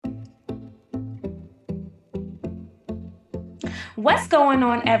What's going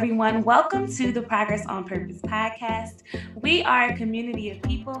on, everyone? Welcome to the Progress on Purpose podcast. We are a community of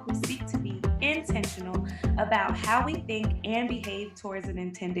people who seek to be intentional about how we think and behave towards an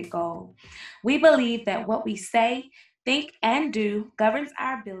intended goal. We believe that what we say, think, and do governs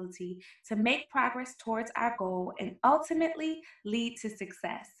our ability to make progress towards our goal and ultimately lead to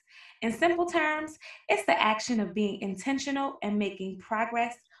success. In simple terms, it's the action of being intentional and making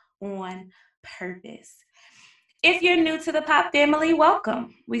progress on purpose. If you're new to the Pop family,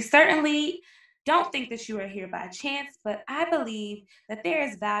 welcome. We certainly don't think that you are here by chance, but I believe that there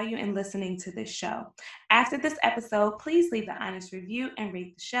is value in listening to this show. After this episode, please leave an honest review and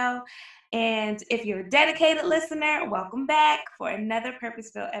rate the show. And if you're a dedicated listener, welcome back for another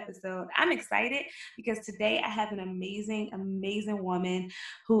purpose-filled episode. I'm excited because today I have an amazing woman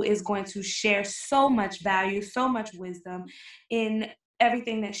who is going to share so much value, so much wisdom in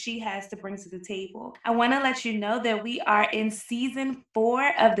everything that she has to bring to the table. I want to let you know that we are in season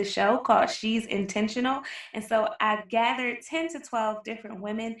 4 of the show called She's Intentional. And so I've gathered 10 to 12 different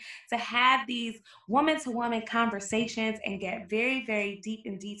women to have these woman-to-woman conversations and get very deep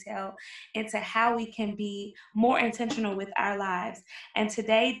and detailed into how we can be more intentional with our lives. And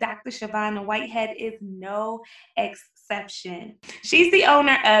today, Dr. Shavonna Whitehead is no exception. She's the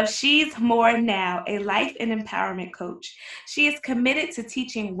owner of She's More Now, a life and empowerment coach. She is committed to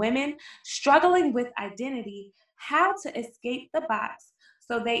teaching women struggling with identity how to escape the box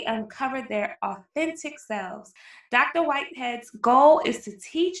so they uncover their authentic selves. Dr. Whitehead's goal is to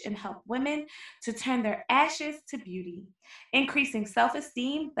teach and help women to turn their ashes to beauty, increasing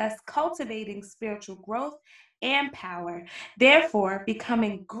self-esteem, thus cultivating spiritual growth and power, therefore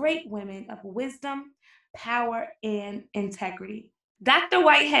becoming great women of wisdom, power, and integrity. Dr.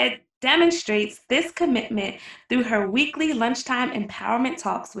 Whitehead demonstrates this commitment through her weekly lunchtime empowerment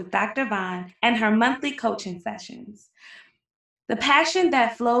talks with Dr. Vaughn and her monthly coaching sessions. The passion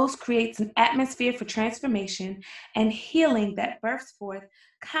that flows creates an atmosphere for transformation and healing that births forth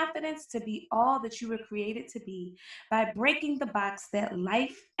confidence to be all that you were created to be by breaking the box that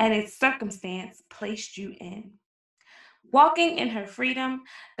life and its circumstance placed you in. Walking in her freedom,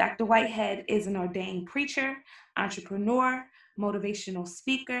 Dr. Whitehead is an ordained preacher, entrepreneur, motivational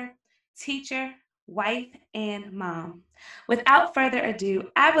speaker, teacher, wife, and mom. Without further ado,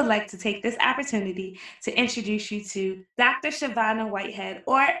 I would like to take this opportunity to introduce you to Dr. Shavonna Whitehead,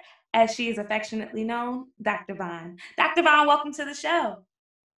 or as she is affectionately known, Dr. Vaughn. Dr. Vaughn, welcome to the show.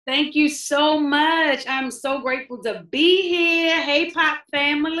 Thank you so much. I'm so grateful to be here. Hey, Pop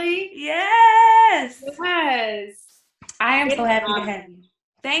family. Yes. Yes. I am so It's, happy to have you. yeah.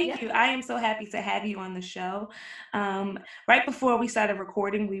 Thank you. I am so happy to have you on the show. Right before we started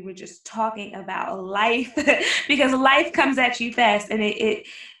recording, we were just talking about life because life comes at you fast, and it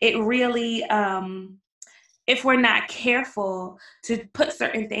really, if we're not careful to put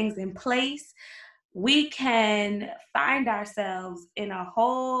certain things in place, we can find ourselves in a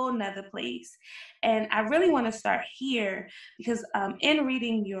whole nother place. And I really want to start here because in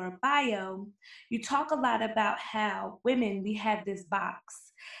reading your bio, you talk a lot about how women, we have this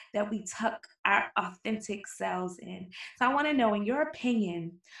box that we tuck our authentic selves in. So I want to know, in your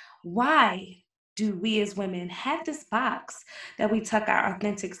opinion, why do we as women have this box that we tuck our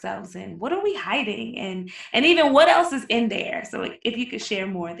authentic selves in? What are we hiding? And even what else is in there? So if you could share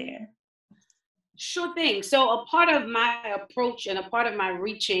more there. Sure thing. So a part of my approach and a part of my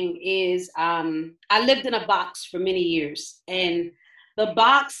reaching is I lived in a box for many years. And the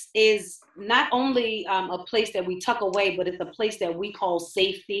box is not only a place that we tuck away, but it's a place that we call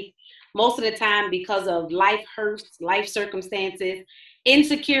safety. Most of the time, because of life hurts, life circumstances,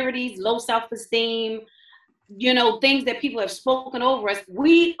 insecurities, low self-esteem, things that people have spoken over us,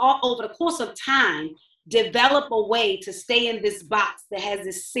 we all over the course of time develop a way to stay in this box that has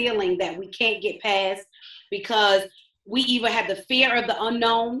this ceiling that we can't get past because we either have the fear of the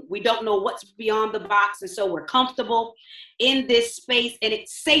unknown, we don't know what's beyond the box, and so we're comfortable in this space and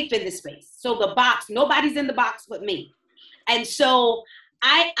it's safe in this space. So the box, nobody's in the box but me. And so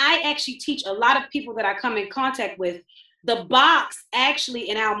I actually teach a lot of people that I come in contact with. The box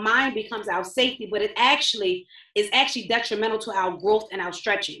actually in our mind becomes our safety, but it actually is actually detrimental to our growth and our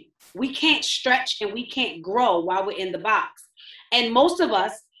stretching. We can't stretch and we can't grow while we're in the box. And most of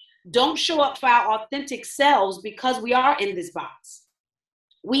us don't show up for our authentic selves because we are in this box.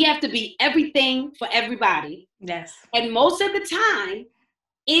 We have to be everything for everybody. Yes. And most of the time,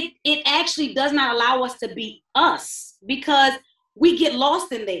 it actually does not allow us to be us because we get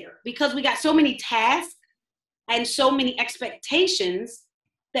lost in there because we got so many tasks and so many expectations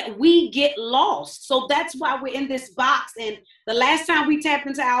that we get lost. So that's why we're in this box. And the last time we tapped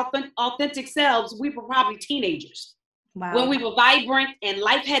into our authentic selves, we were probably teenagers. when Wow. we were vibrant and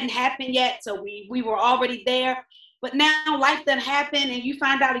life hadn't happened yet. So we were already there. But now life doesn't happen and you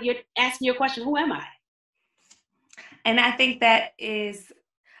find out and you're asking your question, who am I? And I think that is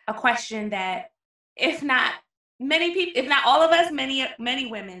a question that, if not many people, if not all of us, many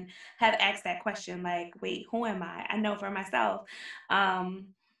women have asked that question. Like, wait, who am I? I know for myself,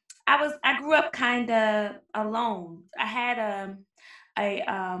 I grew up kind of alone. A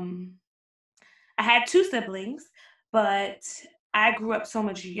I had two siblings, but I grew up so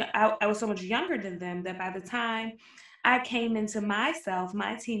much. I was so much younger than them that by the time I came into myself,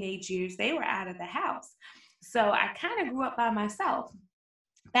 my teenage years, they were out of the house. So I kind of grew up by myself.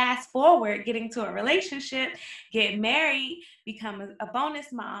 Fast forward, getting to a relationship, get married, become a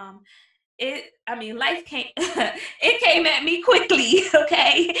bonus mom. Life came, it came at me quickly,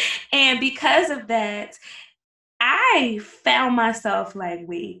 okay? And because of that, I found myself like,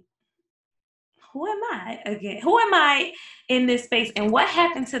 wait, who am I again? Who am I in this space? And what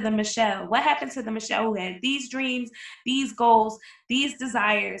happened to the Michelle? What happened to the Michelle who had these dreams, these goals, these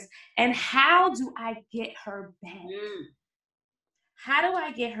desires? And how do I get her back? How do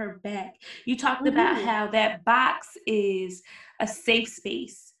I get her back? You talked about how that box is a safe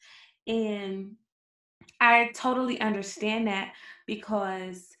space. And I totally understand that,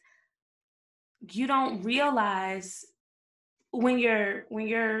 because you don't realize when you're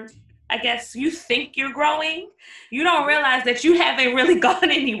I guess you think you're growing, you don't realize that you haven't really gone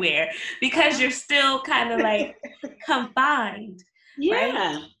anywhere, because you're still kind of like confined, right?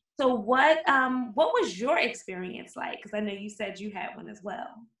 Yeah. So what was your experience like? Because I know you said you had one as well.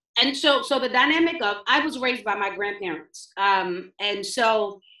 And so the dynamic of, I was raised by my grandparents. And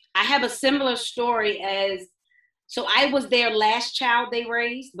so I have a similar story as, so I was their last child they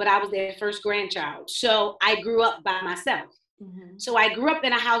raised, but I was their first grandchild. So I grew up by myself. Mm-hmm. So I grew up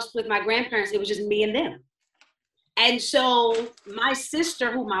in a house with my grandparents. It was just me and them. And so my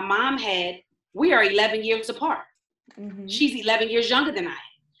sister, who my mom had, we are 11 years apart. Mm-hmm. She's 11 years younger than I am.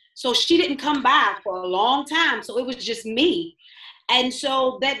 So she didn't come by for a long time. So it was just me. And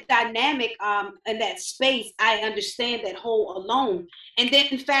so that dynamic and that space, I understand that whole alone. And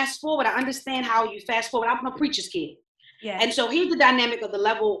then fast forward, I understand how you fast forward. I'm a preacher's kid. Yeah. And so here's the dynamic of the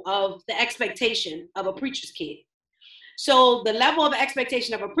level of the expectation of a preacher's kid. So the level of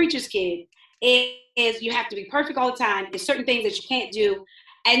expectation of a preacher's kid is you have to be perfect all the time. There's certain things that you can't do.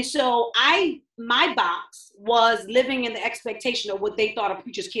 And so my box was living in the expectation of what they thought a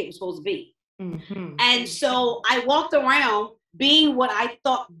preacher's kid was supposed to be. Mm-hmm. And so I walked around being what I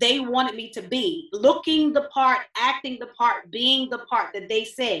thought they wanted me to be, looking the part, acting the part, being the part that they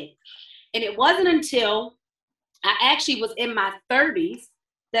said. And it wasn't until I actually was in my 30s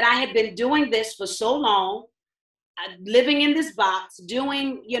that I had been doing this for so long, living in this box,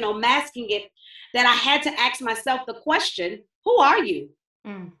 doing, masking it, that I had to ask myself the question, who are you?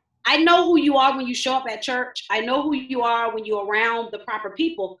 Mm. I know who you are when you show up at church. I know who you are when you're around the proper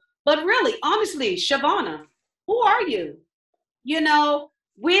people. But really, honestly, Shavonna, who are you?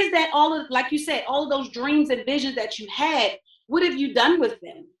 Where's that, all of, like you said, all of those dreams and visions that you had, what have you done with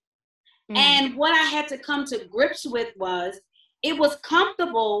them? Mm. And what I had to come to grips with was, it was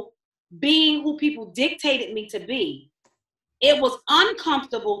comfortable being who people dictated me to be. It was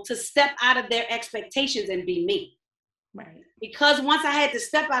uncomfortable to step out of their expectations and be me. Right. Because once I had to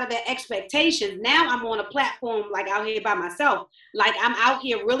step out of their expectations, now I'm on a platform like out here by myself. Like I'm out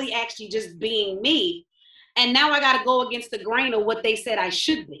here really actually just being me. And now I got to go against the grain of what they said I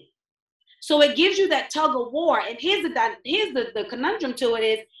should be. So it gives you that tug of war. And here's the conundrum to it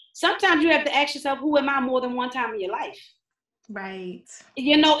is, sometimes you have to ask yourself, who am I, more than one time in your life? Right.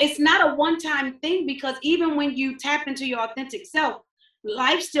 It's not a one-time thing, because even when you tap into your authentic self,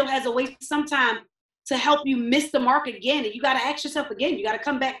 life still has a way sometimes to help you miss the mark again. And you got to ask yourself again. You got to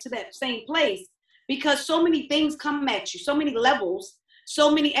come back to that same place, because so many things come at you, so many levels,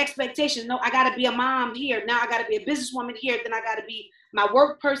 so many expectations. No, I got to be a mom here. Now I got to be a businesswoman here. Then I got to be my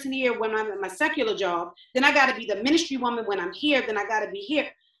work person here when I'm at my secular job. Then I got to be the ministry woman when I'm here. Then I got to be here.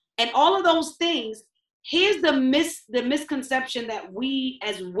 And all of those things. Here's the misconception that we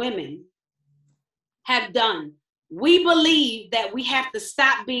as women have done. We believe that we have to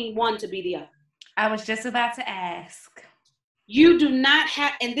stop being one to be the other. I was just about to ask. You do not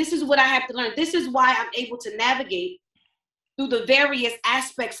have, and this is what I have to learn. This is why I'm able to navigate through the various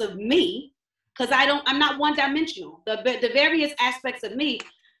aspects of me, because I'm not one-dimensional. The various aspects of me,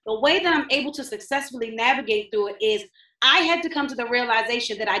 the way that I'm able to successfully navigate through it is, I had to come to the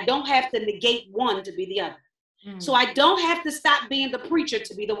realization that I don't have to negate one to be the other. Mm. So I don't have to stop being the preacher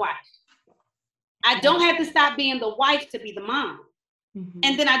to be the wife. I don't have to stop being the wife to be the mom. Mm-hmm.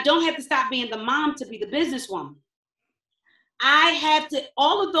 And then I don't have to stop being the mom to be the businesswoman. I have to,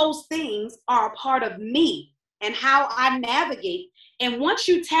 all of those things are a part of me and how I navigate. And once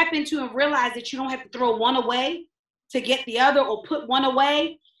you tap into and realize that you don't have to throw one away to get the other or put one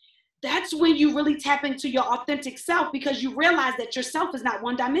away, that's when you really tap into your authentic self, because you realize that yourself is not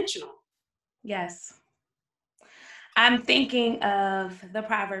one-dimensional. Yes. I'm thinking of the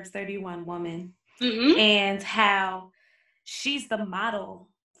Proverbs 31 woman and how she's the model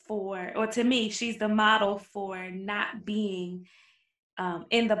for, or to me, she's the model for not being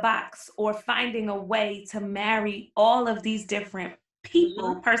in the box or finding a way to marry all of these different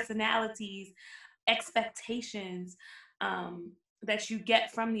people, personalities, expectations that you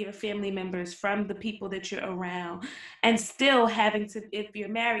get from your family members, from the people that you're around, and still having to, if you're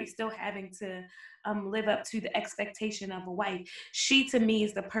married, still having to live up to the expectation of a wife. She, to me,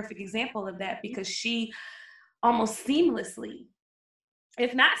 is the perfect example of that, because she almost seamlessly,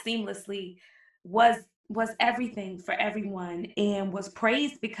 if not seamlessly, was everything for everyone and was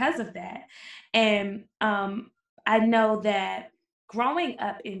praised because of that. And I know that growing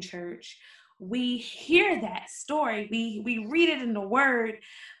up in church, we hear that story, we read it in the word,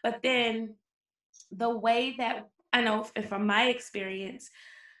 but then the way that, I know from my experience,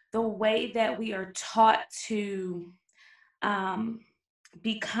 the way that we are taught to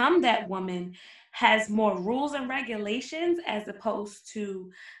become that woman has more rules and regulations as opposed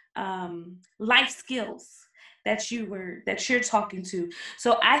to life skills that you're talking to.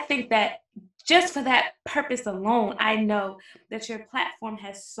 So I think that just for that purpose alone, I know that your platform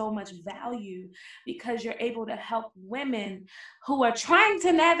has so much value, because you're able to help women who are trying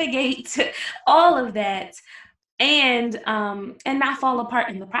to navigate all of that and not fall apart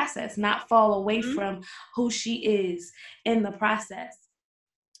in the process, not fall away from who she is in the process.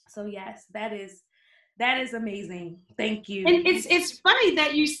 So yes, that is amazing. Thank you. And it's funny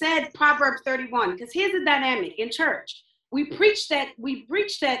that you said Proverbs 31, because here's the dynamic in church. We preach that,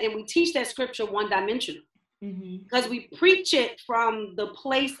 and we teach that scripture one-dimensional, because we preach it from the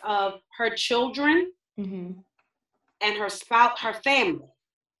place of her children and her spouse, her family.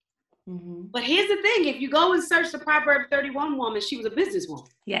 But here's the thing: if you go and search the Proverbs 31 woman, she was a businesswoman.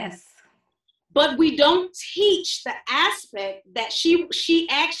 Yes. But we don't teach the aspect that she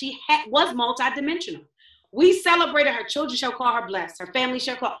actually was multidimensional. We celebrated her children shall call her blessed, her family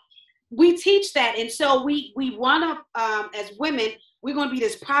shall call. We teach that. And so we want to, as women, we're going to be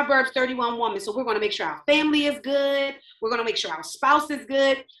this Proverbs 31 woman. So we're going to make sure our family is good. We're going to make sure our spouse is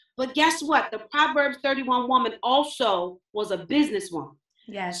good. But guess what? The Proverbs 31 woman also was a businesswoman.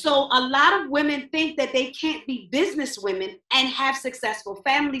 Yes. So a lot of women think that they can't be business women and have successful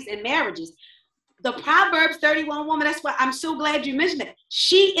families and marriages. The Proverbs 31 woman, that's why I'm so glad you mentioned it.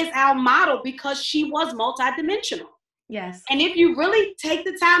 She is our model because she was multidimensional. Yes. And if you really take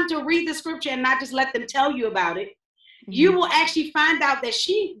the time to read the scripture and not just let them tell you about it, you will actually find out that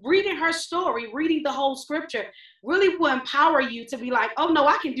she, reading her story, reading the whole scripture, really will empower you to be like, oh no,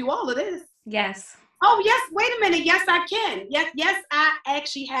 I can do all of this. Yes. Oh yes, wait a minute. Yes, I can. Yes, I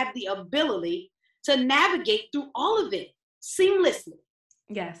actually have the ability to navigate through all of it seamlessly.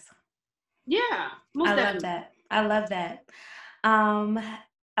 Yes. Yeah. Love that. I love that.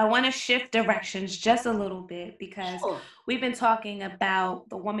 I want to shift directions just a little bit, because we've been talking about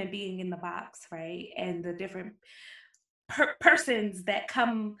the woman being in the box, right? And the different persons that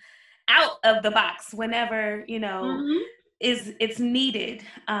come out of the box whenever, it's needed.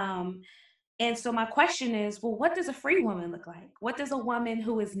 And so my question is, well, what does a free woman look like? What does a woman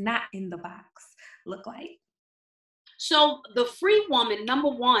who is not in the box look like? So the free woman, number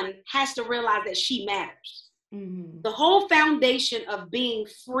one, has to realize that she matters. The whole foundation of being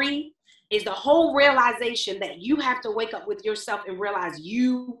free is the whole realization that you have to wake up with yourself and realize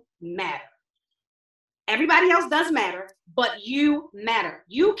you matter. Everybody else does matter, but you matter.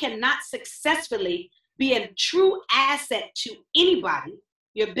 You cannot successfully be a true asset to anybody,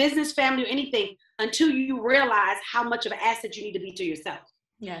 your business, family, or anything, until you realize how much of an asset you need to be to yourself.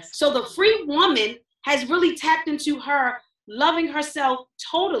 Yes. So the free woman has really tapped into her loving herself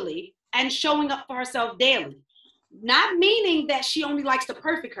totally and showing up for herself daily. Not meaning that she only likes the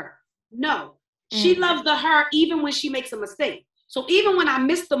perfect her. No, she loves the her even when she makes a mistake. So even when I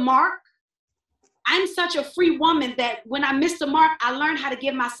miss the mark, I'm such a free woman that when I miss the mark, I learn how to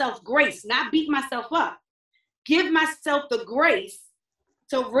give myself grace, not beat myself up. Give myself the grace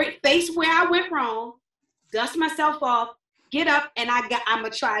to face where I went wrong, dust myself off, get up, and I'm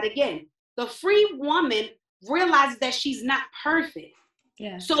going to try it again. The free woman realizes that she's not perfect.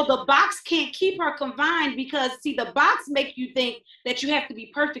 Yeah. So the box can't keep her confined, because, see, the box makes you think that you have to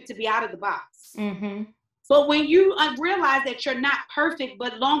be perfect to be out of the box. But when you realize that you're not perfect,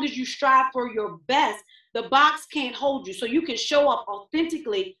 but long as you strive for your best, the box can't hold you. So you can show up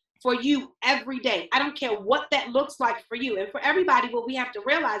authentically for you every day. I don't care what that looks like for you. And for everybody, what we have to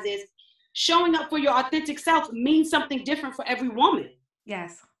realize is showing up for your authentic self means something different for every woman.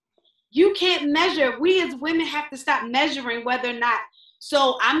 Yes. You can't measure. We as women have to stop measuring whether or not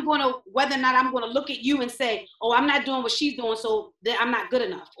I'm going to look at you and say, oh, I'm not doing what she's doing, so I'm not good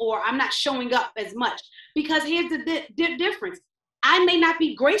enough, or I'm not showing up as much. Because here's the difference. I may not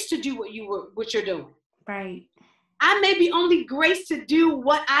be graced to do what you're doing. Right. I may be only graced to do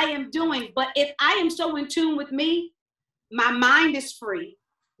what I am doing, but if I am so in tune with me, my mind is free,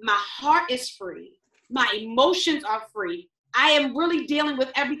 my heart is free, my emotions are free. I am really dealing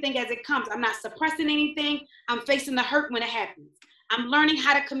with everything as it comes. I'm not suppressing anything. I'm facing the hurt when it happens. I'm learning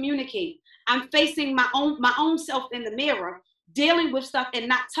how to communicate. I'm facing my own self in the mirror, dealing with stuff and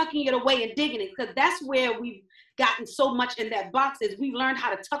not tucking it away and digging it, because that's where we've gotten so much in that box is we learned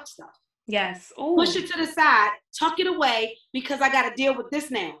how to tuck stuff. Yes. Ooh. Push it to the side, tuck it away because I got to deal with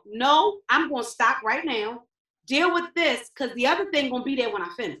this now. No, I'm going to stop right now, deal with this, because the other thing going to be there when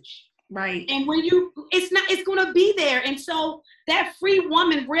I finish. Right. And when it's going to be there. And so that free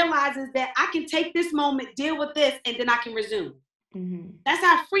woman realizes that I can take this moment, deal with this, and then I can resume. Mm-hmm. That's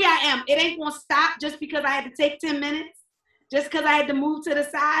how free I am. It ain't going to stop just because I had to take 10 minutes, just because I had to move to the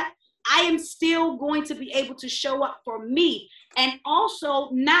side. I am still going to be able to show up for me, and also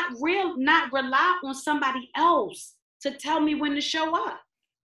not rely on somebody else to tell me when to show up.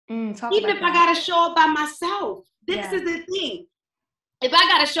 Even if I got to show up by myself. This is the thing. If I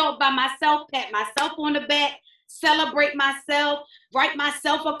got to show up by myself, pat myself on the back, celebrate myself, write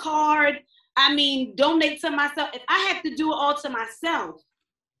myself a card, donate to myself. If I have to do it all to myself,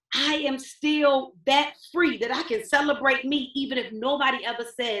 I am still that free that I can celebrate me, even if nobody ever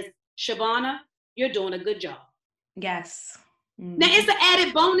says, Shabana, you're doing a good job. Yes. Mm-hmm. Now, it's an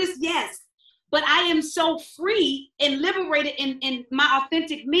added bonus, yes. But I am so free and liberated in my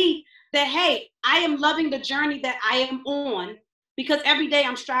authentic me that, hey, I am loving the journey that I am on, because every day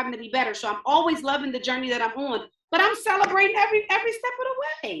I'm striving to be better. So I'm always loving the journey that I'm on, but I'm celebrating every step of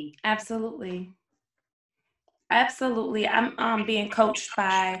the way. Absolutely. Absolutely. I'm being coached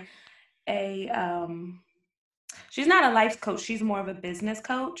by she's not a life coach. She's more of a business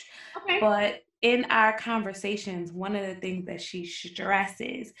coach. Okay. But in our conversations, one of the things that she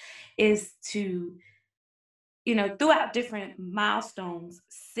stresses is to, throughout different milestones,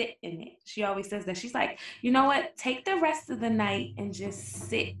 sit in it. She always says that. She's like, you know what? Take the rest of the night and just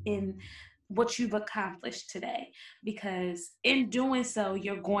sit in what you've accomplished today, because in doing so,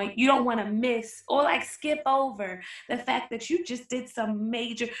 you don't want to miss or skip over the fact that you just did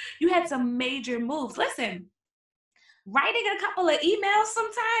you had some major moves. Listen, writing a couple of emails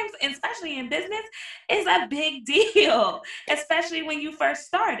sometimes, especially in business, is a big deal, especially when you first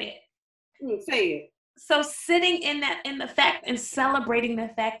started. Say it. So sitting in the fact and celebrating the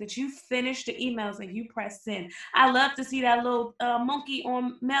fact that you finished the emails and you pressed send. I love to see that little monkey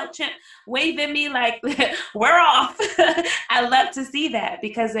on MailChimp waving me like we're off. I love to see that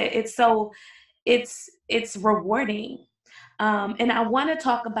because it's rewarding. And I want to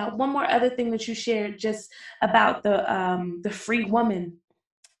talk about one more other thing that you shared, just about the free woman,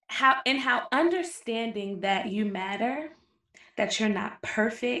 how understanding that you matter, that you're not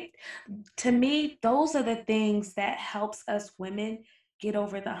perfect. To me, those are the things that helps us women get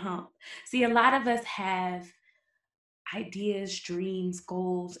over the hump. See, a lot of us have ideas, dreams,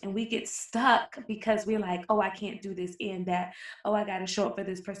 goals, and we get stuck because we're like, oh, I can't do this and that. Oh, I got to show up for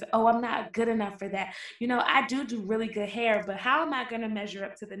this person. Oh, I'm not good enough for that. I do really good hair, but how am I going to measure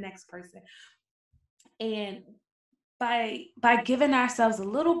up to the next person? And by giving ourselves a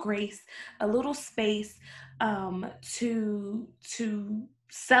little grace, a little space, to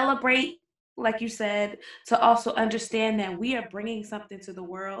celebrate, like you said, to also understand that we are bringing something to the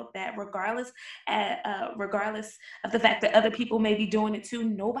world that regardless of the fact that other people may be doing it too,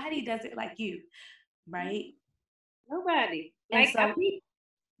 nobody does it like you, right? Nobody. I'm me.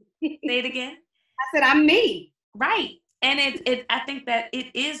 Say it again. I said, I'm me. Right. And I think that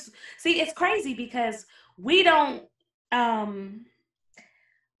it is, see, it's crazy because we don't,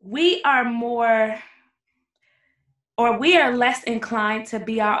 we are more, or we are less inclined to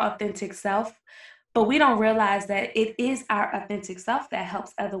be our authentic self, but we don't realize that it is our authentic self that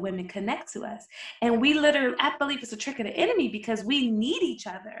helps other women connect to us. And we literally, I believe it's a trick of the enemy, because we need each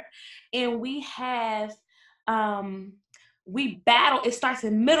other. And we have, we battle. It starts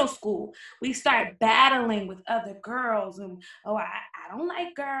in middle school. We start battling with other girls, and I don't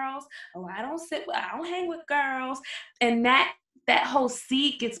like girls. Oh, I don't hang with girls. And that that whole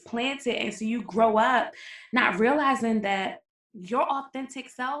seed gets planted. And so you grow up not realizing that your authentic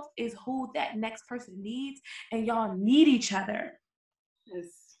self is who that next person needs, and y'all need each other. Yes.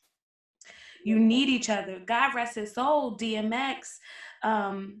 You need each other. God rest his soul, DMX.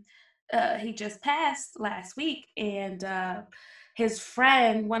 He just passed last week, and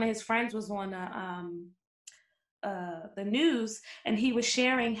one of his friends was on the news, and he was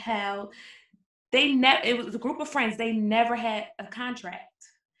sharing how it was a group of friends. They never had a contract.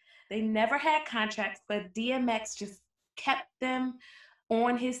 They never had contracts, but DMX just kept them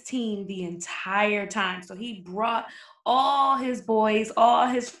on his team the entire time. So he brought all his boys, all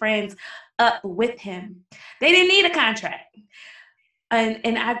his friends up with him. They didn't need a contract.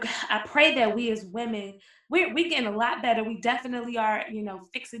 And I pray that we as women, we're getting a lot better. We definitely are,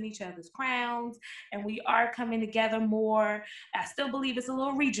 fixing each other's crowns, and we are coming together more. I still believe it's a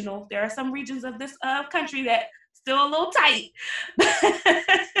little regional. There are some regions of this country that still a little tight.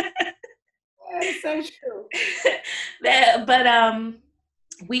 That's so true. But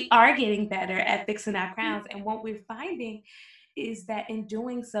we are getting better at fixing our crowns, and what we're finding is that in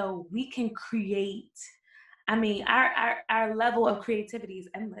doing so, we can create. I mean, our level of creativity is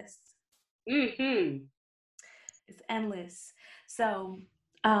endless. Mm-hmm. It's endless. So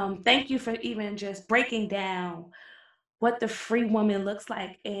thank you for even just breaking down what the free woman looks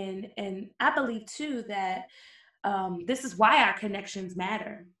like. And I believe too that this is why our connections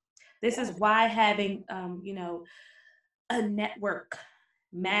matter. This is why having a network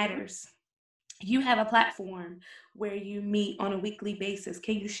matters. You have a platform where you meet on a weekly basis.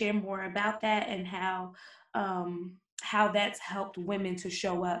 Can you share more about that, and how that's helped women to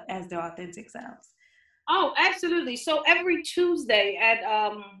show up as their authentic selves? Oh, absolutely. So every Tuesday at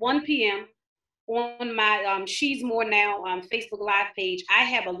 1 p.m. on my She's More Now Facebook Live page, I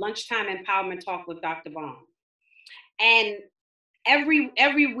have a lunchtime empowerment talk with Dr. Vaughn. And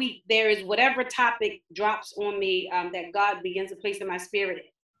every week there is whatever topic drops on me that God begins to place in my spirit.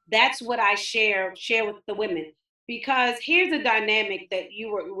 That's what I share with the women. Because here's a dynamic that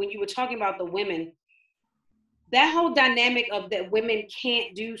when you were talking about the women, that whole dynamic of that women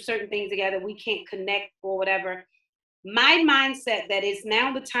can't do certain things together, we can't connect or whatever. My mindset that it's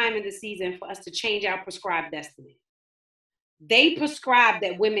now the time in the season for us to change our prescribed destiny. They prescribe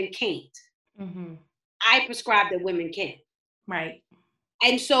that women can't. Mm-hmm. I prescribe that women can. Right.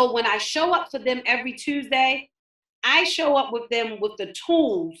 And so when I show up for them every Tuesday, I show up with them with the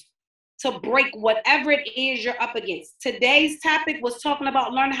tools to break whatever it is you're up against. Today's topic was talking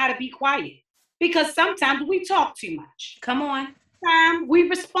about learning how to be quiet, because sometimes we talk too much. Come on. Sometimes we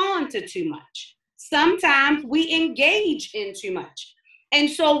respond to too much. Sometimes we engage in too much. And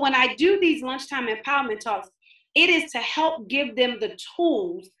so when I do these lunchtime empowerment talks, it is to help give them the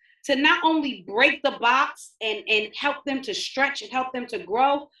tools to not only break the box and help them to stretch and help them to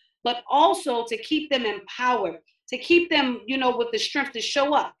grow, but also to keep them empowered, to keep them, with the strength to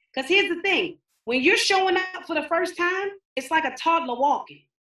show up. Because here's the thing, when you're showing up for the first time, it's like a toddler walking.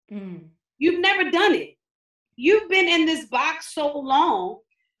 Mm. You've never done it. You've been in this box so long,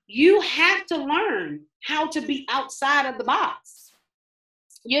 you have to learn how to be outside of the box.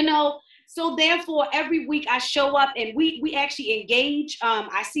 So therefore, every week I show up and we actually engage.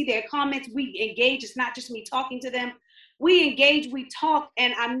 I see their comments. We engage. It's not just me talking to them. We engage, we talk,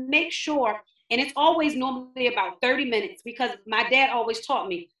 and I make sure, and it's always normally about 30 minutes, because my dad always taught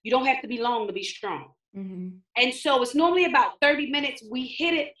me, you don't have to be long to be strong. Mm-hmm. And so it's normally about 30 minutes. We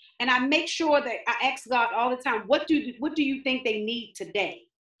hit it, and I make sure that I ask God all the time, what do you think they need today?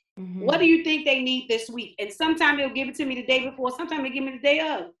 Mm-hmm. What do you think they need this week? And sometimes he'll give it to me the day before, sometimes he'll give me the day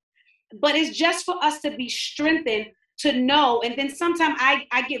of. But it's just for us to be strengthened to know. And then sometimes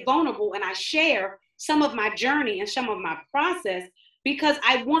I get vulnerable and I share some of my journey and some of my process, because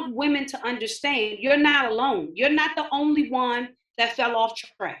I want women to understand you're not alone. You're not the only one that fell off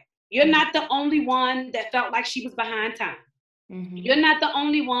track. You're not the only one that felt like she was behind time. Mm-hmm. You're not the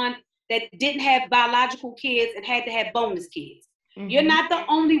only one that didn't have biological kids and had to have bonus kids. Mm-hmm. You're not the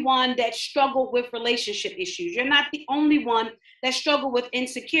only one that struggled with relationship issues. You're not the only one that struggled with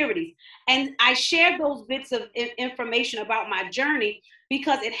insecurities. And I share those bits of information about my journey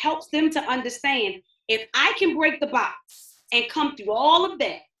because it helps them to understand, if I can break the box and come through all of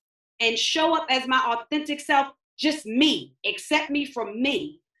that and show up as my authentic self, just me, accept me for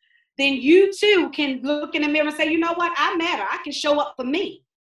me, then you too can look in the mirror and say, you know what, I matter. I can show up for me.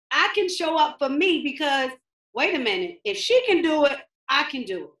 I can show up for me because, wait a minute, if she can do it, I can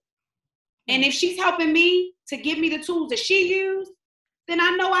do it. And if she's helping me to give me the tools that she used, then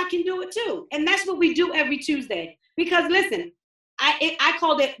I know I can do it too. And that's what we do every Tuesday. Because listen, I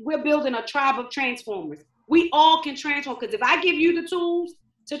called it, we're building a tribe of transformers. we all can transform. Because if I give you the tools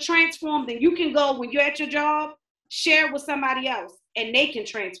to transform, then you can go when you're at your job, share it with somebody else, and they can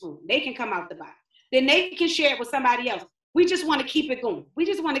transform. They can come out the box. Then they can share it with somebody else. We just want to keep it going. We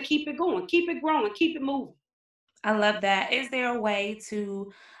just want to keep it going, keep it growing, keep it moving. I love that. Is there a way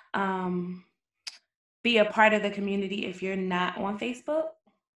to be a part of the community if you're not on Facebook?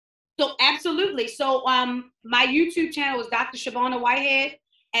 So absolutely. So my YouTube channel is Dr. Shavonna Whitehead,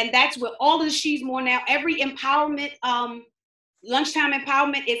 and that's where all of the She's More Now, every empowerment, lunchtime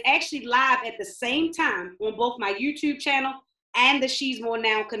empowerment is actually live at the same time on both my YouTube channel and the She's More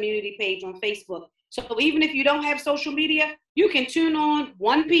Now community page on Facebook. So even if you don't have social media, you can tune on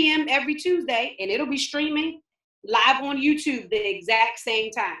 1 p.m. every Tuesday, and it'll be streaming live on YouTube the exact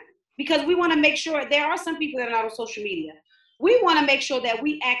same time. Because we want to make sure, there are some people that are not on social media. We want to make sure that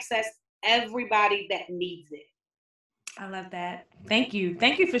we access everybody that needs it. I love that. Thank you.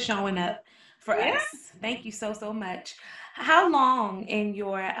 Thank you for showing up for us. Thank you so, so much. How long in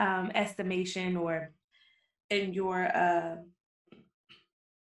your estimation, or in your,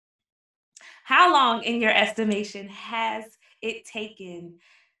 how long in your estimation has it taken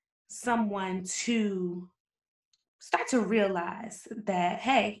someone to start to realize that,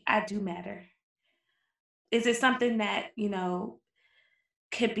 hey, I do matter? Is it something that,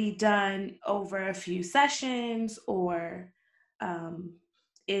 could be done over a few sessions, or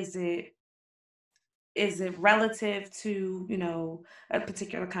is it relative to, a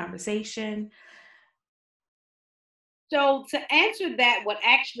particular conversation? So to answer that, what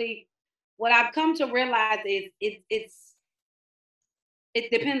I've come to realize is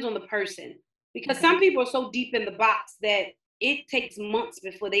it depends on the person, because some people are so deep in the box that it takes months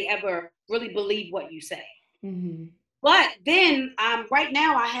before they ever really believe what you say. Mm-hmm. But then right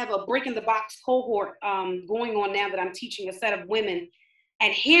now I have a Breaking the Box cohort going on now that I'm teaching a set of women.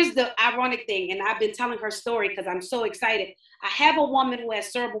 And here's the ironic thing, and I've been telling her story because I'm so excited. I have a woman who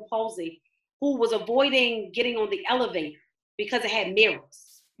has cerebral palsy who was avoiding getting on the elevator because it had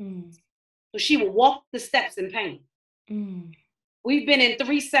mirrors. Mm. So she would walk the steps in pain. Mm. We've been in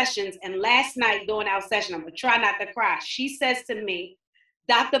 3 sessions, and last night during our session, I'm going to try not to cry. She says to me,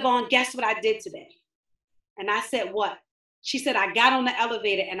 Dr. Vaughn, guess what I did today? And I said, what? She said, I got on the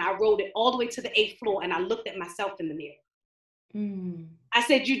elevator and I rode it all the way to the 8th floor, and I looked at myself in the mirror. Mm. I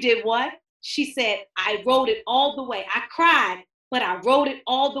said, you did what? She said, I rode it all the way. I cried, but I rode it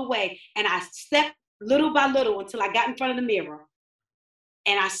all the way. And I stepped little by little until I got in front of the mirror.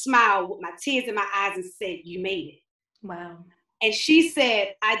 And I smiled with my tears in my eyes and said, you made it. Wow. And she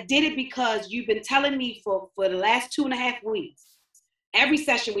said, I did it because you've been telling me for the last 2.5 weeks, every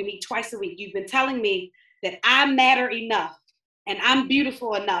session we meet twice a week, you've been telling me that I matter enough and I'm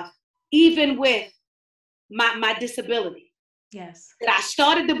beautiful enough, even with my disability. Yes. That I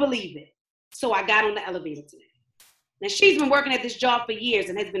started to believe it. So I got on the elevator today. Now she's been working at this job for years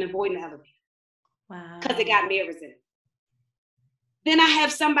and has been avoiding the elevator. Wow. Because it got mirrors in it. Then I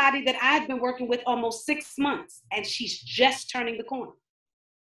have somebody that I've been working with almost 6 months, and she's just turning the corner.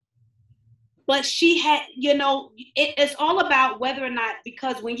 But she had, it's all about whether or not,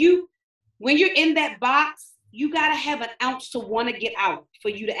 because when you're in that box, you got to have an ounce to want to get out for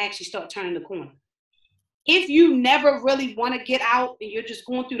you to actually start turning the corner. If you never really want to get out and you're just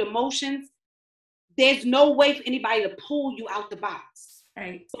going through the motions, there's no way for anybody to pull you out the box.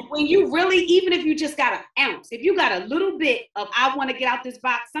 Right. So when you really, even if you just got an ounce, if you got a little bit of I want to get out this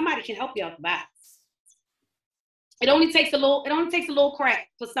box, somebody can help you out the box. It only takes a little crack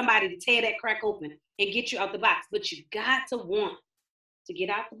for somebody to tear that crack open and get you out the box. But you got to want to get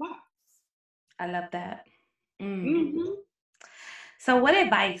out the box. I love that. Mm-hmm. So what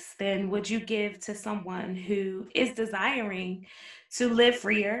advice then would you give to someone who is desiring to live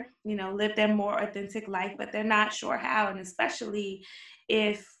freer, live their more authentic life, but they're not sure how? And especially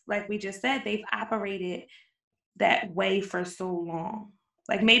if, like we just said, they've operated that way for so long.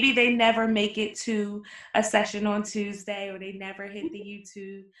 Like maybe they never make it to a session on Tuesday, or they never hit the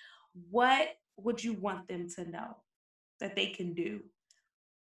YouTube. What would you want them to know that they can do?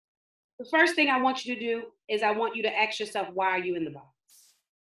 The first thing I want you to do is I want you to ask yourself, why are you in the box?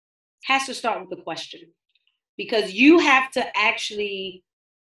 Has to start with the question, because you have to actually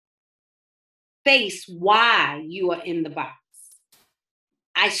face why you are in the box.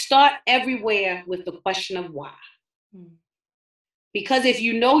 I start everywhere with the question of why. Because if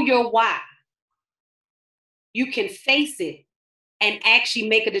you know your why, you can face it and actually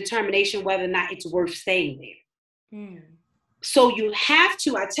make a determination whether or not it's worth staying there. So you have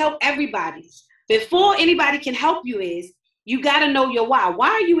to, I tell everybody, before anybody can help you, is you got to know your why. Why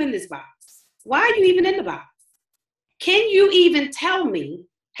are you in this box? Why are you even in the box? Can you even tell me,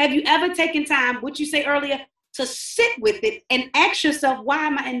 Have you ever taken time, what you say earlier, to sit with it and ask yourself, why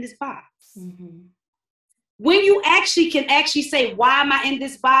am I in this box? Mm-hmm. When you can say, why am I in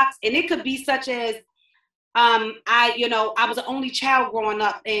this box? And it could be such as, I was an only child growing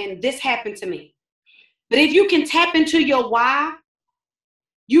up and this happened to me. But if you can tap into your why,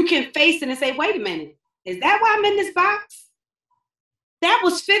 you can face it and say, wait a minute, is that why I'm in this box? That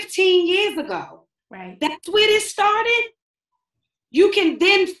was 15 years ago. Right. That's where this started. You can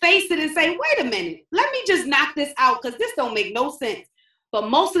then face it and say, wait a minute, let me just knock this out because this don't make no sense. But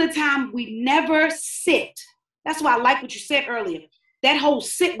most of the time, we never sit. That's why I like what you said earlier. That whole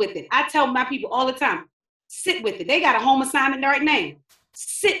sit with it. I tell my people all the time, sit with it. They got a home assignment right now.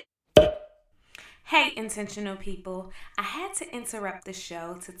 Sit. Hey, intentional people. I had to interrupt the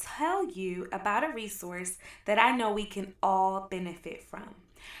show to tell you about a resource that I know we can all benefit from.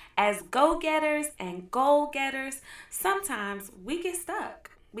 As go-getters and goal-getters, sometimes we get stuck.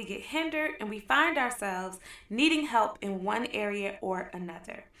 We get hindered and we find ourselves needing help in one area or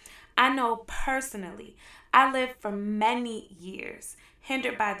another. I know personally, I lived for many years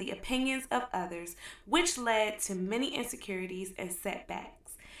hindered by the opinions of others, which led to many insecurities and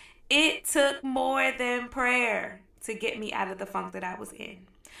setbacks. It took more than prayer to get me out of the funk that I was in.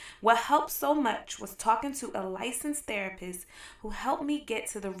 What helped so much was talking to a licensed therapist who helped me get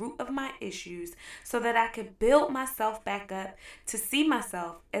to the root of my issues so that I could build myself back up to see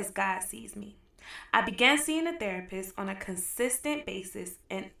myself as God sees me. I began seeing a therapist on a consistent basis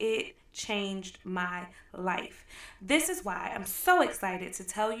and it changed my life. This is why I'm so excited to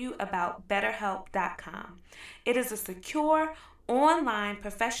tell you about BetterHelp.com. It is a secure, online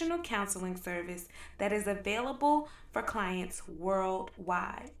professional counseling service that is available for clients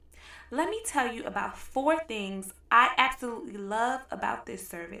worldwide. Let me tell you about 4 things I absolutely love about this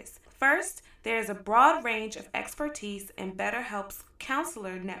service. First, there is a broad range of expertise in BetterHelp's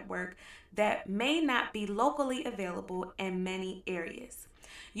counselor network that may not be locally available in many areas.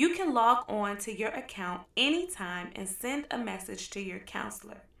 You can log on to your account anytime and send a message to your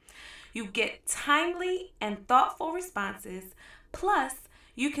counselor. You get timely and thoughtful responses, plus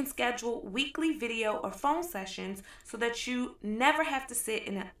you can schedule weekly video or phone sessions so that you never have to sit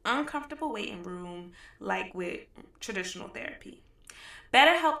in an uncomfortable waiting room like with traditional therapy.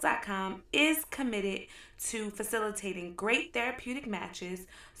 BetterHelp.com is committed to facilitating great therapeutic matches,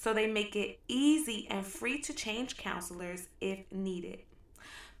 so they make it easy and free to change counselors if needed.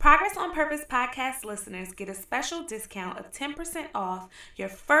 Progress on Purpose podcast listeners get a special discount of 10% off your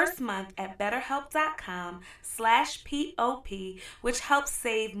first month at BetterHelp.com/POP, which helps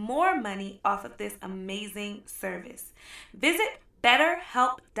save more money off of this amazing service. Visit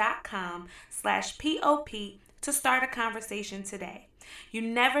BetterHelp.com/POP to start a conversation today. You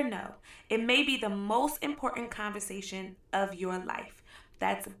never know. It may be the most important conversation of your life.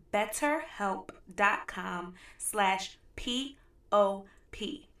 That's BetterHelp.com/POP.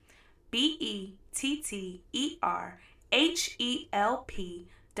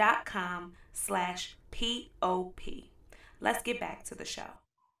 BetterHelp.com/POP. Let's get back to the show.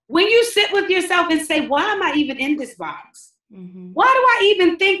 When you sit with yourself and say, why am I even in this box? Mm-hmm. Why do I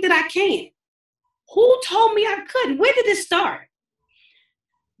even think that I can't? Who told me I couldn't? Where did it start?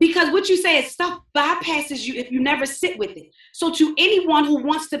 Because what you say is stuff bypasses you if you never sit with it. So to anyone who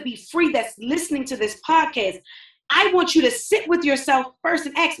wants to be free that's listening to this podcast, I want you to sit with yourself first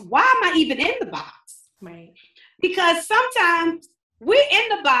and ask, why am I even in the box? Right. Because sometimes we're in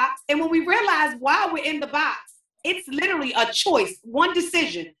the box, and when we realize why we're in the box, it's literally a choice, one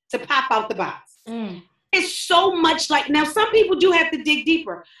decision to pop out the box. It's so much like, now some people do have to dig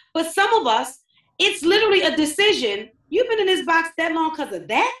deeper, but some of us, it's literally a decision. You've been in this box that long because of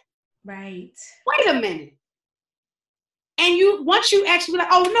that? Right. Wait a minute. And once you actually be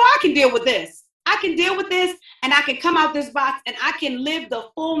like, oh no, I can deal with this. I can deal with this and I can come out this box and I can live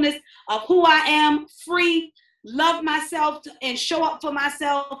the fullness of who I am, free, love myself and show up for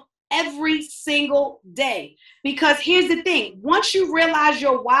myself every single day. Because here's the thing, once you realize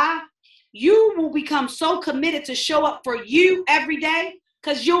your why, you will become so committed to show up for you every day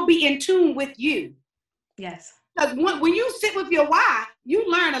because you'll be in tune with you. Yes. Because when you sit with your why, you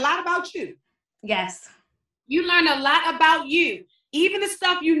learn a lot about you. Yes. You learn a lot about you. Even the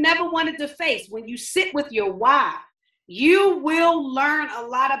stuff you never wanted to face, when you sit with your why, you will learn a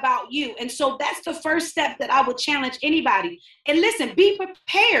lot about you. And so that's the first step that I would challenge anybody. And listen, be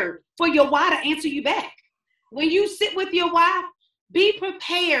prepared for your why to answer you back. When you sit with your why, be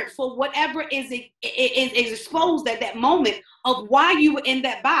prepared for whatever is exposed at that moment of why you were in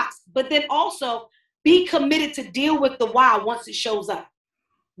that box. But then also be committed to deal with the why once it shows up.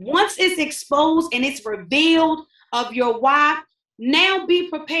 Once it's exposed and it's revealed of your why, Now be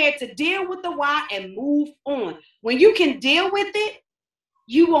prepared to deal with the why and move on. When you can deal with it,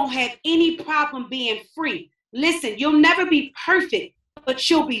 you won't have any problem being free. Listen, you'll never be perfect, but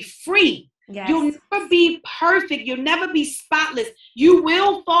you'll be free. Yes. You'll never be perfect. You'll never be spotless. You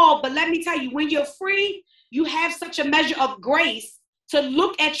will fall, but let me tell you, when you're free, you have such a measure of grace to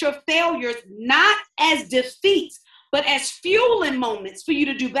look at your failures not as defeats, but as fueling moments for you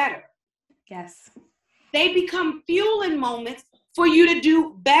to do better. Yes. They become fueling moments for you to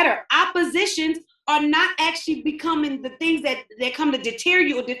do better. Oppositions are not actually becoming the things that come to deter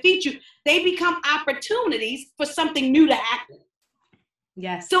you or defeat you. They become opportunities for something new to happen.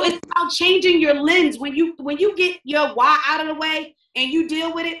 Yes. So it's about changing your lens. When you get your why out of the way and you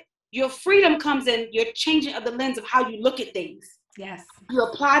deal with it, your freedom comes in. You're changing of the lens of how you look at things. Yes. You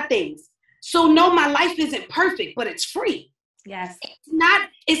apply things. So no, my life isn't perfect, but it's free. Yes.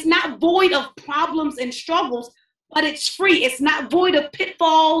 It's not void of problems and struggles, but it's free. It's not void of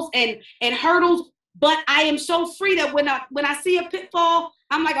pitfalls and hurdles, but I am so free that when I see a pitfall,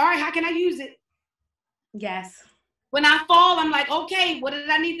 I'm like, all right, how can I use it? Yes. When I fall, I'm like, okay, what did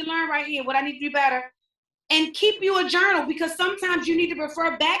I need to learn right here? What I need to do better? And keep you a journal, because sometimes you need to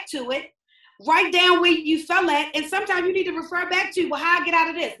refer back to it. Write down where you fell at, and sometimes you need to refer back to, well, how I get out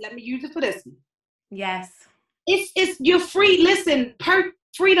of this? Let me use it for this one. Yes. It's you're free. Listen,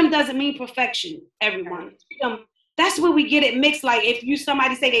 freedom doesn't mean perfection, everyone. Freedom, that's where we get it mixed. Like if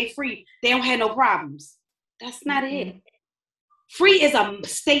somebody say they free, they don't have no problems. That's not it. Free is a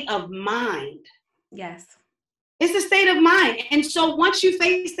state of mind. Yes. It's a state of mind. And so once you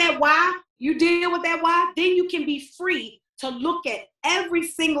face that why, you deal with that why, then you can be free to look at every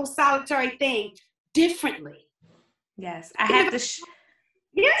single solitary thing differently. Yes. I have to say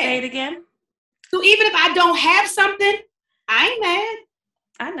it again. So even if I don't have something, I ain't mad.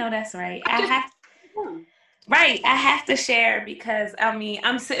 I know that's right. I have to share, because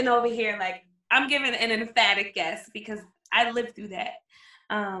I'm sitting over here like I'm giving an emphatic yes, because I lived through that.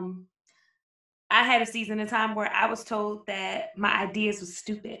 I had a season of time where I was told that my ideas were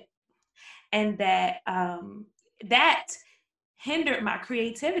stupid, and that that hindered my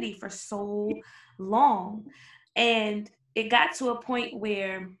creativity for so long. And it got to a point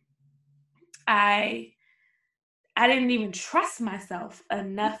where I didn't even trust myself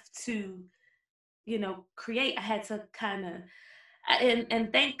enough to, create. I had to kind of,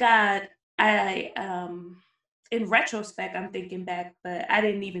 and thank God, in retrospect, I'm thinking back, but I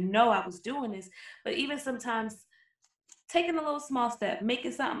didn't even know I was doing this. But even sometimes taking a little small step,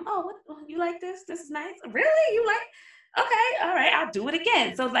 making something, what, you like this? This is nice. Really? You like, okay, all right, I'll do it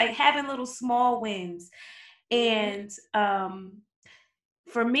again. So like having little small wins. And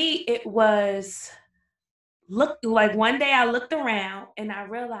for me, it was like one day I looked around and I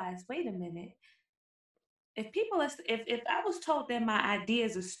realized, wait a minute. If I was told that my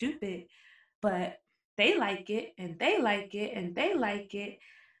ideas are stupid, but they like it and they like it and they like it,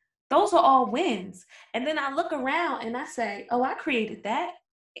 those are all wins. And then I look around and I say, oh, I created that,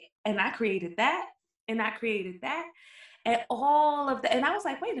 and I created that, and I created that, and all of that. And I was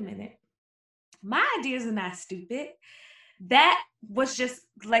like, wait a minute, my ideas are not stupid. That was just,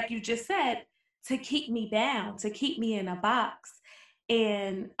 like you just said, to keep me bound, to keep me in a box.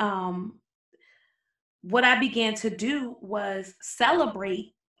 And what I began to do was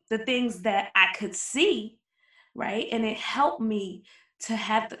celebrate the things that I could see, right? And it helped me to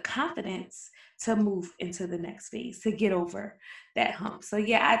have the confidence to move into the next phase, to get over that hump. So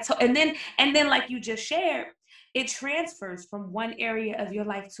yeah, and then like you just shared, it transfers from one area of your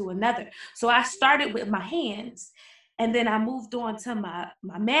life to another. So I started with my hands, and then I moved on to my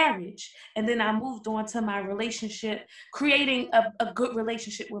marriage, and then I moved on to my relationship, creating a good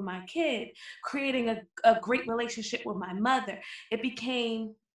relationship with my kid, creating a great relationship with my mother. It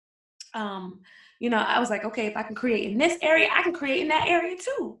became, I was like, okay, if I can create in this area, I can create in that area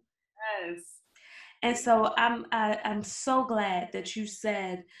too. Yes. And so I'm so glad that you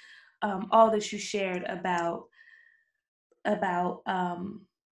said all that you shared about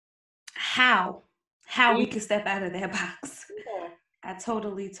how we can step out of that box. Yeah. I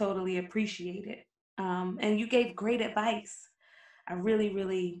totally appreciate it. And you gave great advice. I really,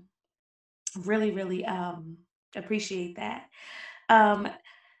 really, really, really appreciate that.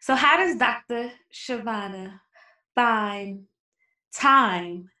 So how does Dr. Shavonna find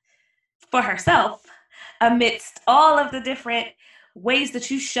time for herself amidst all of the different ways that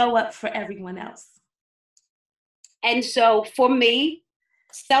you show up for everyone else? And so for me,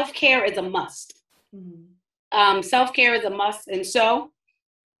 self-care is a must. Mm-hmm. Self-care is a must. And so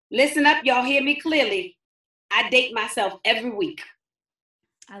listen up, y'all hear me clearly. I date myself every week.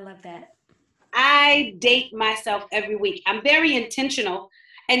 I love that. I I date myself every week. I'm very intentional.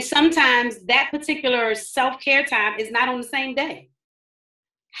 And sometimes that particular self-care time is not on the same day.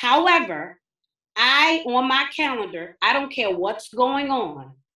 However, on my calendar, I don't care what's going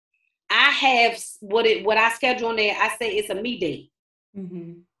on. I have what I schedule on there. I say it's a me date.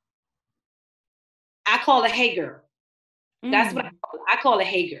 Mm-hmm. I call it hey girl. That's what I call it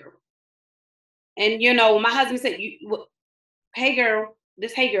hey girl. And my husband said, hey girl,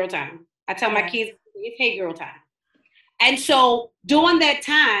 this hey girl time. I tell my kids it's hey girl time. And so during that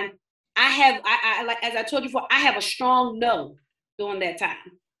time, I like, as I told you before, I have a strong no during that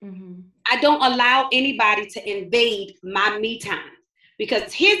time. Mm-hmm. I don't allow anybody to invade my me time,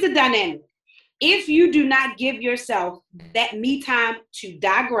 because here's the dynamic. If you do not give yourself that me time to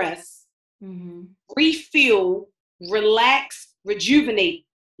digress, mm-hmm. refuel, relax, rejuvenate,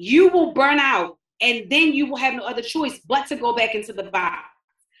 you will burn out, and then you will have no other choice but to go back into the box,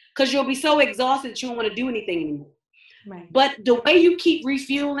 because you'll be so exhausted that you don't want to do anything anymore. Right. But the way you keep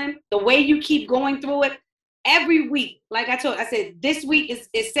refueling, the way you keep going through it, every week, like I said, this week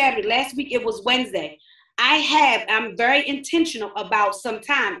is Saturday. Last week it was Wednesday. I'm very intentional about some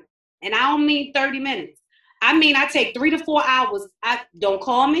time. And I don't mean 30 minutes. I mean, I take 3 to 4 hours. Don't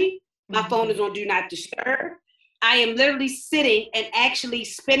call me. My phone is on do not disturb. I am literally sitting and actually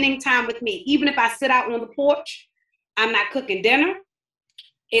spending time with me. Even if I sit out on the porch, I'm not cooking dinner.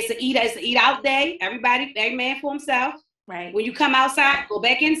 It's an eat out day. Every man for himself. Right. When you come outside, go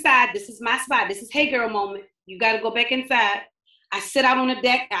back inside. This is my spot. This is hey girl moment. You got to go back inside. I sit out on the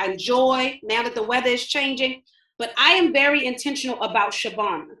deck. I enjoy now that the weather is changing. But I am very intentional about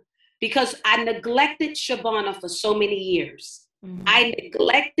Shabana, because I neglected Shabana for so many years. Mm-hmm. I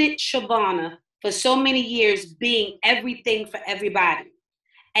neglected Shabana for so many years, being everything for everybody.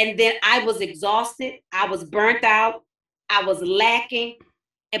 And then I was exhausted. I was burnt out. I was lacking.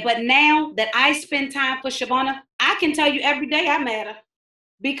 But now that I spend time for Shabana, I can tell you every day I matter.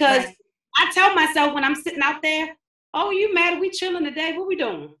 Because I tell myself when I'm sitting out there, oh, you matter, we chilling today. What we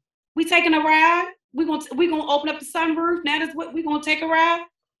doing? We taking a ride? We gonna open up the sunroof. Now that's what we gonna take a ride. Right.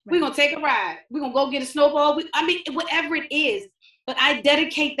 We're gonna take a ride. We're gonna go get a snowball. Whatever it is. But I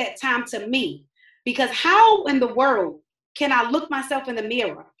dedicate that time to me, because how in the world can I look myself in the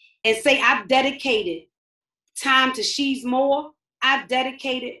mirror and say I've dedicated time to She's More? I've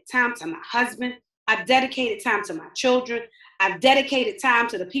dedicated time to my husband. I've dedicated time to my children. I've dedicated time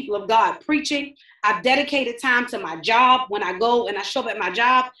to the people of God preaching. I've dedicated time to my job. When I go and I show up at my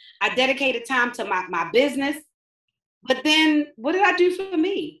job, I dedicated time to my business. But then what did I do for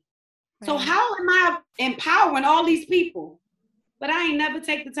me? Right. So how am I empowering all these people? But I ain't never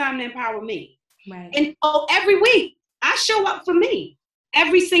take the time to empower me. Right. And so every week I show up for me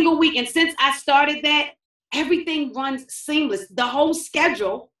every single week. And since I started that, everything runs seamless. The whole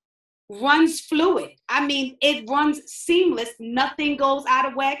schedule runs fluid. I mean, it runs seamless. Nothing goes out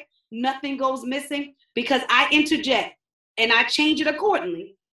of whack. Nothing goes missing, because I interject and I change it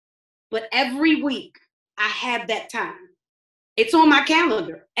accordingly. But every week I have that time. It's on my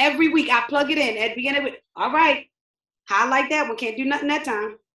calendar. Every week I plug it in at the beginning of it. All right, I like that one. Can't do nothing that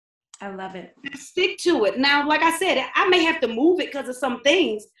time. I love it. Stick to it. Now, like I said, I may have to move it because of some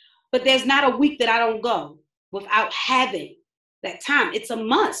things, but there's not a week that I don't go without having that time. It's a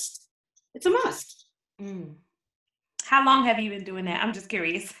must. It's a must. Mm. How long have you been doing that? I'm just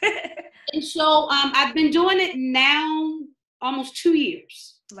curious. And so I've been doing it now almost 2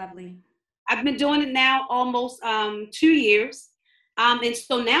 years. Lovely. I've been doing it now almost 2 years. And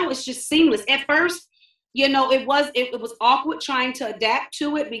so now it's just seamless. At first, it was awkward trying to adapt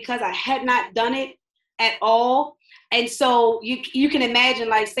to it, because I had not done it at all. And so you can imagine,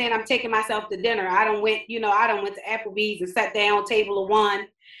 like, saying I'm taking myself to dinner. I done went to Applebee's and sat down, table of one,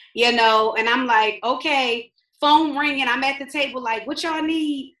 and I'm like, okay, phone ringing. I'm at the table, like, what y'all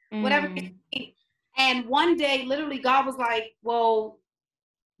need? Whatever. And one day, literally, God was like, well,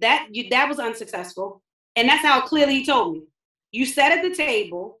 that was unsuccessful. And that's how clearly he told me. You sat at the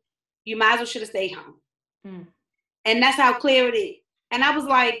table, you might as well should have stayed home. Mm. And that's how clear it is. And I was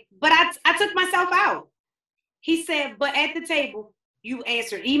like, but I took myself out. He said, but at the table, you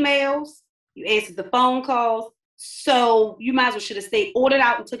answered emails, you answered the phone calls, so you might as well should have stayed, ordered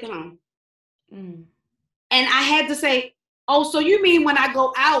out and took it home. Mm. And I had to say, oh, so you mean when I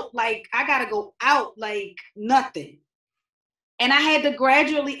go out, like, I got to go out like nothing? And I had to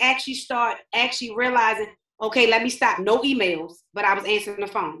gradually start realizing, okay, let me stop. No emails, but I was answering the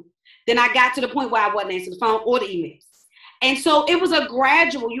phone. Then I got to the point where I wasn't answering the phone or the emails. And so it was a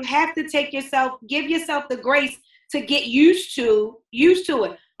gradual. You have to give yourself the grace to get used to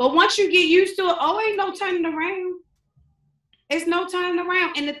it. But once you get used to it, ain't no turning around. It's no turning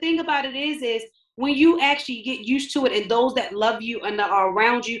around. And the thing about it is when you actually get used to it, and those that love you and are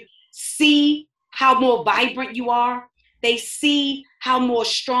around you see how more vibrant you are, they see how more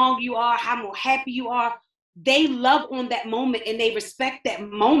strong you are, how more happy you are, they love on that moment and they respect that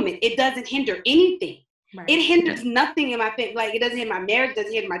moment. It doesn't hinder anything. Right. It hinders nothing in my family. Like, it doesn't hinder my marriage,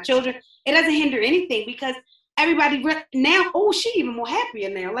 doesn't hinder my children. It doesn't hinder anything, because everybody now, oh, she even more happier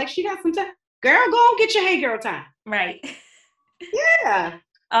now. Like, she got some time. Girl, go on, get your hey girl time. Right. Yeah.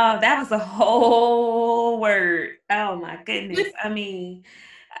 Oh, that was a whole word. Oh my goodness. I mean,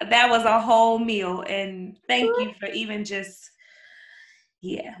 that was a whole meal. And thank you for even just,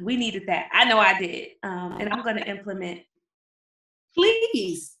 yeah, we needed that. I know I did. And I'm going to implement.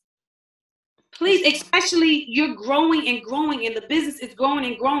 Please, especially you're growing and growing, and the business is growing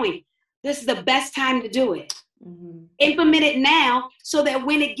and growing. This is the best time to do it. Mm-hmm. Implement it now, so that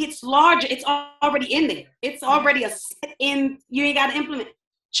when it gets larger, it's already in there. It's already a set in. You ain't got to implement.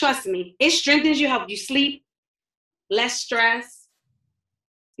 Trust me, it strengthens you, helps you sleep, less stress.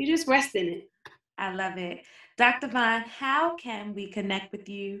 You just rest in it. I love it. Dr. Vaughn, how can we connect with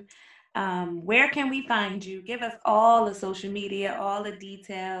you? Where can we find you? Give us all the social media, all the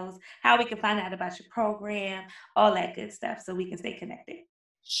details, how we can find out about your program, all that good stuff, so we can stay connected.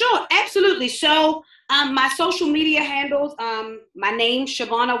 Sure, absolutely. So my social media handles, my name,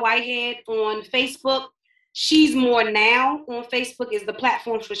 Shavonna Whitehead, on Facebook. She's More Now on Facebook is the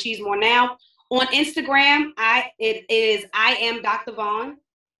platform for She's More Now. On Instagram, it is I Am Dr. Vaughn.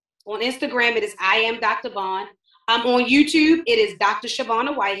 On Instagram, it is I Am Dr. Vaughn. On YouTube, it is Dr.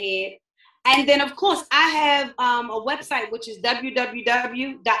 Shavonna Whitehead. And then, of course, I have a website, which is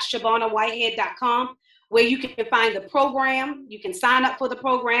www.shavonnawhitehead.com, where you can find the program. You can sign up for the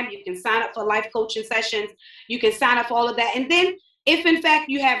program. You can sign up for life coaching sessions. You can sign up for all of that. And then, if in fact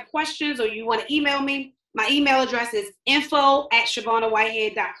you have questions or you want to email me, my email address is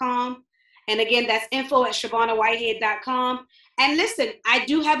info@shavonnawhitehead.com. And again, that's info@shavonnawhitehead.com. And listen, I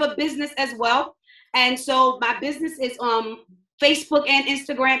do have a business as well. And so my business is Facebook and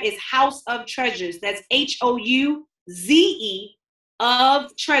Instagram is House of Treasures. That's HOUZE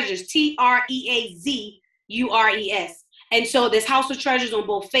of Treasures, TREAZURES. And so there's House of Treasures on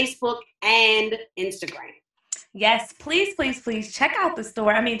both Facebook and Instagram. Yes, please, please, please check out the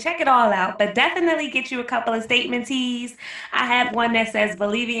store. I mean, check it all out, but definitely get you a couple of statement tees. I have one that says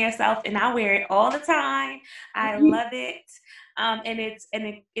 "Believe in Yourself," and I wear it all the time. I love it. And it's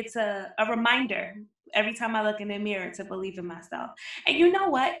a reminder every time I look in the mirror to believe in myself. And you know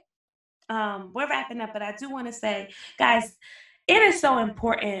what? We're wrapping up, but I do want to say, guys, it is so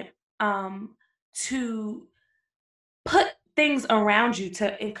important to put things around you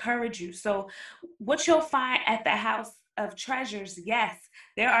to encourage you. So what you'll find at the House of Treasures, yes,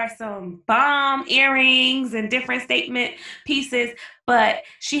 there are some bomb earrings and different statement pieces, but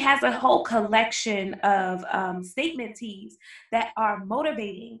she has a whole collection of statement tees that are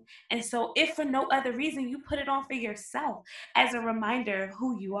motivating. And so if for no other reason, you put it on for yourself as a reminder of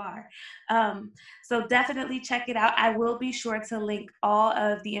who you are. So definitely check it out. I will be sure to link all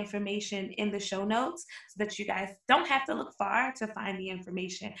of the information in the show notes so that you guys don't have to look far to find the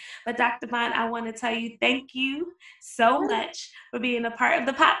information. But Dr. Vaughn, I want to tell you thank you so much for being a part of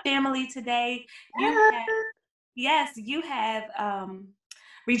the Pop family today. You have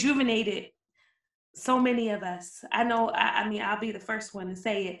rejuvenated so many of us. I know, I mean, I'll be the first one to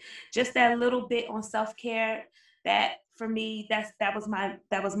say it. Just that little bit on self-care, that for me, that was my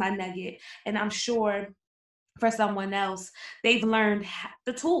nugget. And I'm sure for someone else, they've learned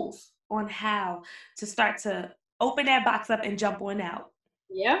the tools on how to start to open that box up and jump on out.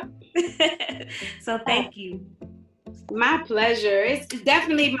 Yeah. So thank you. My pleasure. It's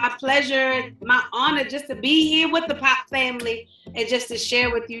definitely my pleasure, my honor just to be here with the Pop family and just to share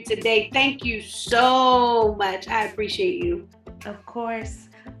with you today. Thank you so much. I appreciate you. Of course,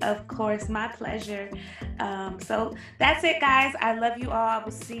 my pleasure. So that's it, guys. I love you all. I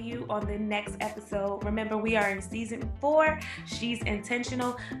will see you on the next episode. Remember, we are in season 4. She's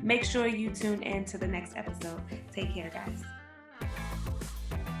Intentional. Make sure you tune in to the next episode. Take care, guys.